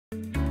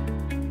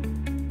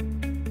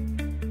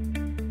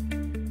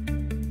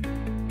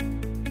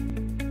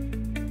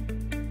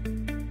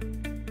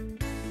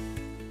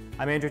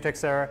I'm Andrew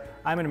Texera,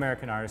 I'm an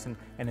American artisan,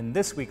 and in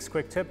this week's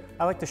quick tip,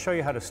 I like to show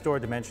you how to store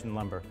dimension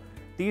lumber.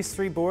 These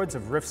 3 boards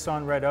of Rift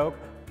Sawn Red Oak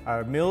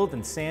are milled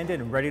and sanded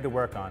and ready to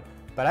work on,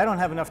 but I don't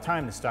have enough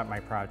time to start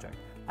my project.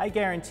 I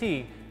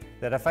guarantee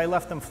that if I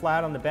left them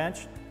flat on the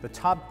bench, the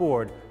top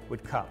board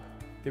would cup.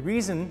 The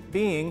reason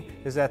being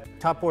is that the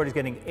top board is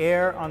getting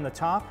air on the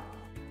top,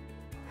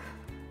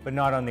 but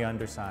not on the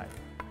underside.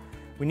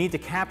 We need to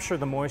capture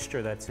the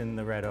moisture that's in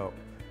the red oak.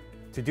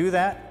 To do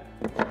that,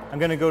 I'm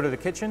going to go to the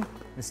kitchen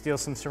and steal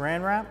some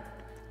saran wrap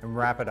and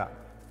wrap it up.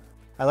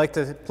 I like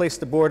to place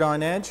the board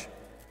on edge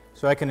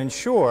so I can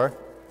ensure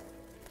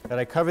that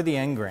I cover the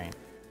end grain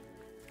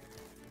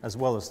as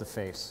well as the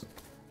face.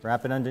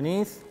 Wrap it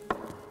underneath.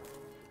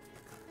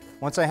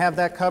 Once I have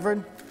that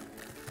covered,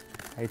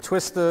 I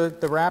twist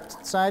the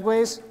wrap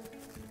sideways,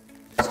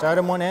 start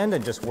on one end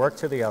and just work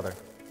to the other.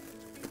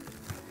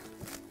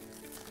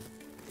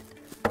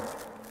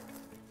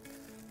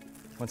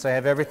 Once I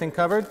have everything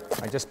covered,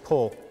 I just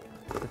pull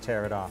to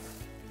tear it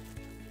off.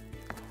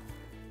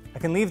 I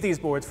can leave these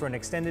boards for an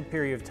extended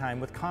period of time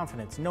with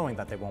confidence, knowing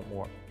that they won't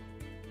warp.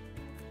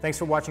 Thanks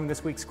for watching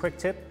this week's quick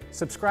tip.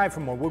 Subscribe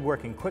for more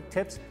woodworking quick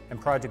tips and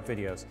project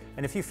videos.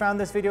 And if you found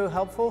this video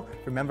helpful,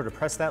 remember to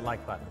press that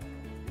like button.